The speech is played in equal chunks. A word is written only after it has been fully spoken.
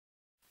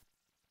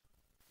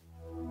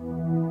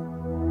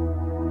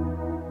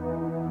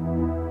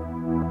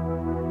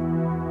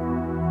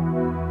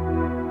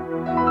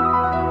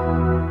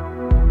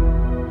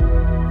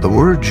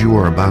words you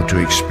are about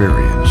to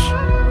experience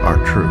are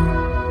true.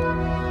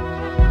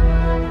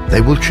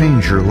 They will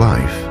change your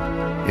life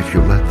if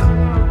you let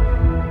them.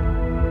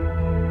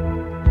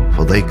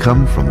 For they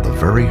come from the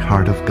very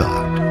heart of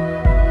God.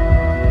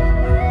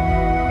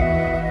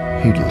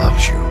 He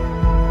loves you,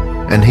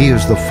 and He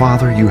is the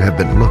Father you have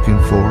been looking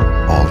for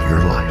all your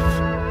life.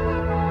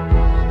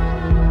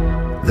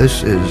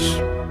 This is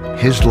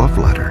His love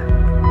letter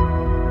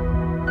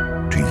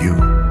to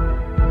you.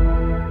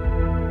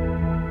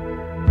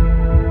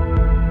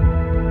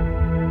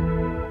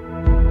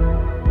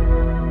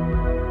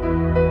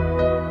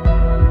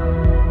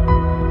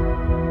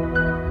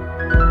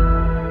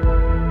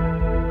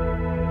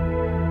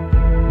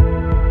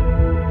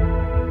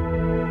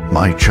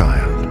 My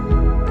child,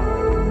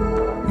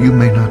 you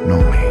may not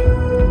know me,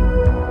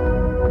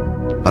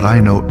 but I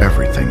know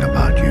everything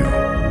about you.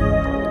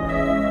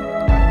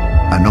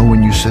 I know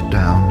when you sit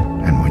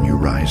down and when you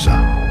rise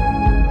up.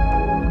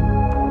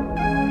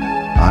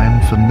 I am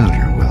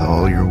familiar with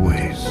all your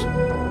ways.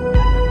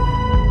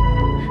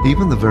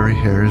 Even the very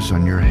hairs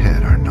on your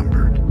head are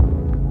numbered,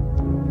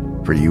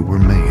 for you were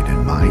made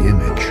in my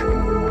image.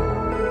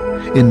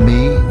 In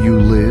me you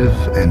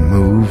live and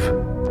move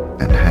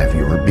and have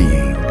your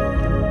being,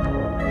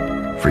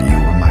 for you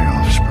are my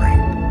offspring.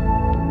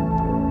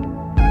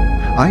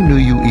 I knew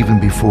you even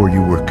before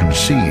you were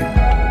conceived.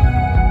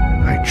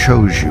 I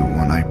chose you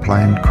when I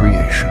planned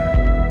creation.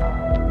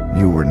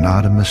 You were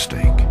not a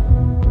mistake,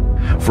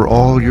 for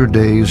all your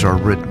days are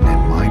written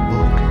in my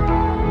book.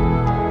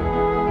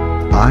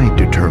 I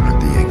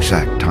determined the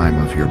exact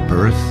time of your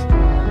birth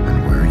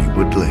and where you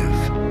would live.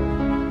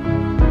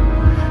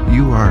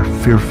 You are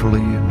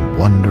fearfully and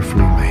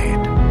wonderfully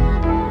made.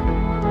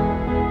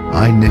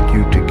 I knit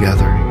you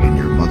together in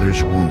your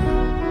mother's womb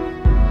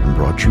and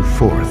brought you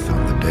forth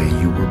on the day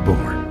you were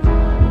born.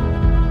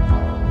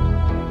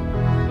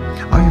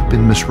 I have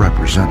been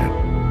misrepresented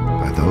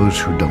by those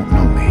who don't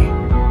know me.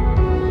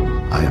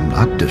 I am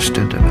not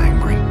distant and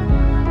angry,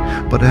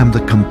 but am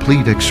the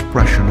complete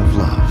expression of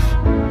love.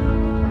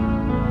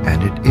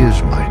 And it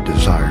is my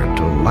desire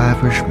to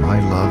lavish my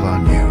love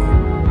on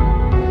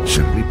you,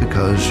 simply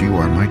because you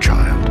are my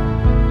child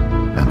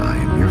and I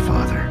am your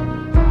father.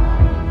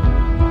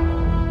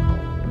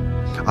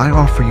 I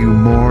offer you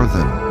more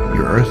than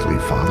your earthly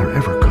father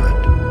ever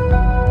could,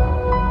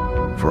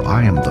 for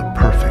I am the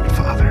perfect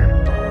Father.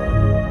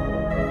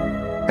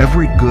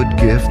 Every good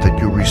gift that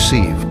you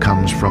receive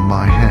comes from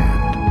my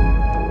hand,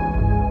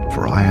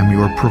 for I am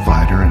your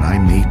provider and I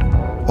meet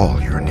all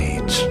your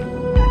needs.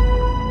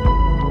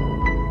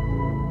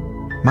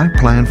 My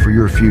plan for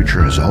your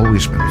future has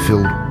always been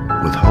filled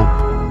with hope,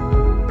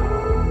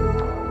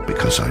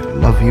 because I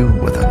love you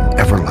with an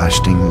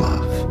everlasting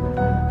love.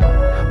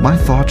 My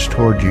thoughts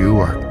toward you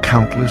are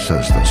countless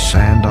as the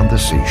sand on the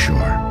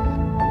seashore,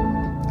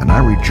 and I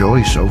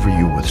rejoice over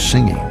you with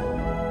singing.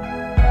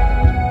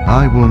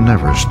 I will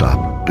never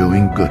stop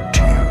doing good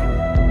to you,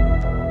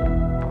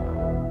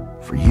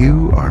 for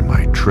you are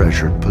my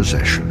treasured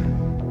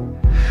possession.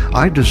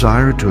 I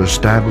desire to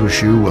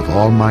establish you with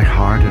all my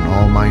heart and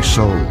all my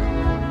soul,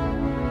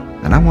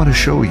 and I want to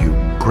show you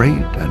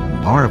great and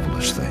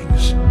marvelous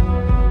things.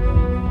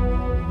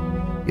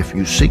 If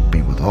you seek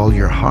me with all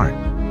your heart,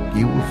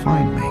 you will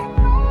find me.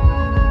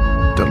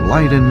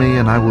 Delight in me,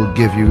 and I will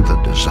give you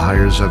the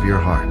desires of your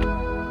heart,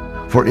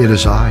 for it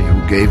is I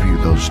who gave you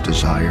those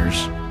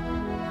desires.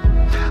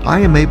 I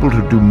am able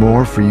to do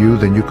more for you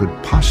than you could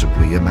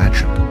possibly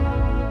imagine,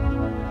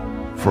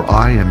 for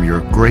I am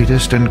your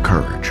greatest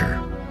encourager.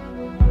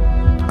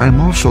 I am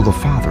also the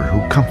Father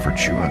who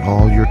comforts you in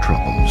all your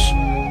troubles.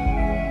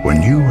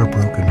 When you are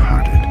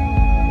brokenhearted,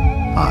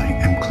 I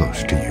am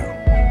close to you.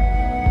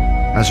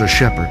 As a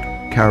shepherd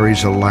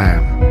carries a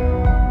lamb,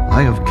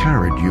 I have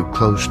carried you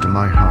close to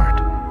my heart.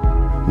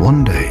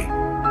 One day,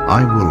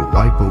 I will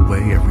wipe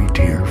away every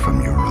tear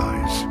from your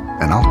eyes,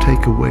 and I'll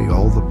take away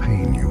all the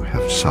pain you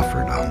have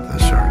suffered on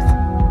this earth.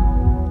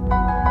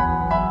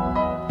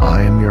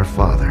 I am your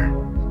Father,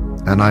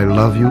 and I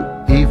love you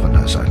even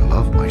as I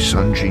love my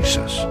Son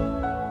Jesus.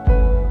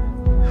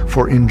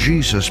 For in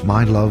Jesus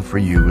my love for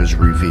you is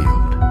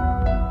revealed.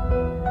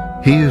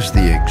 He is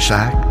the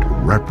exact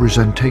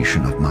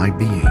representation of my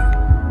being.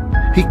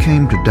 He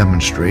came to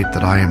demonstrate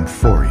that I am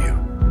for you,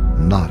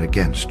 not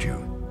against you,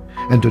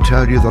 and to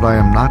tell you that I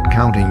am not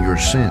counting your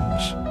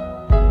sins.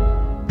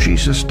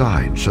 Jesus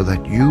died so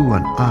that you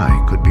and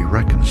I could be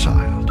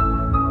reconciled.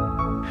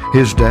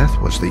 His death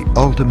was the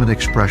ultimate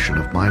expression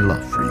of my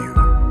love for you.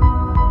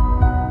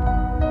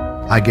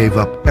 I gave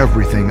up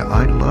everything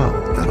I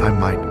loved that I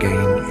might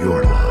gain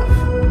your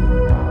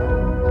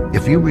love.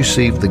 If you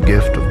receive the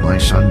gift of my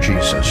Son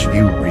Jesus,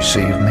 you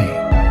receive me,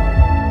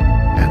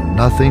 and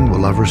nothing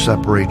will ever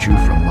separate you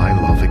from my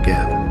love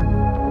again.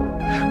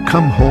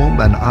 Come home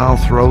and I'll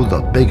throw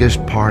the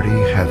biggest party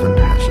heaven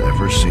has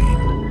ever seen.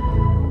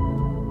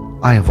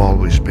 I have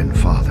always been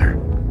Father,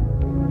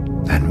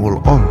 and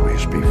will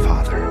always be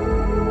Father.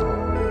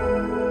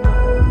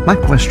 My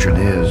question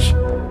is,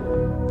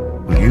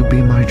 will you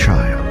be my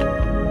child?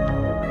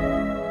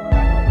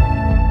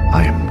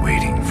 I am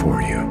waiting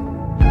for you.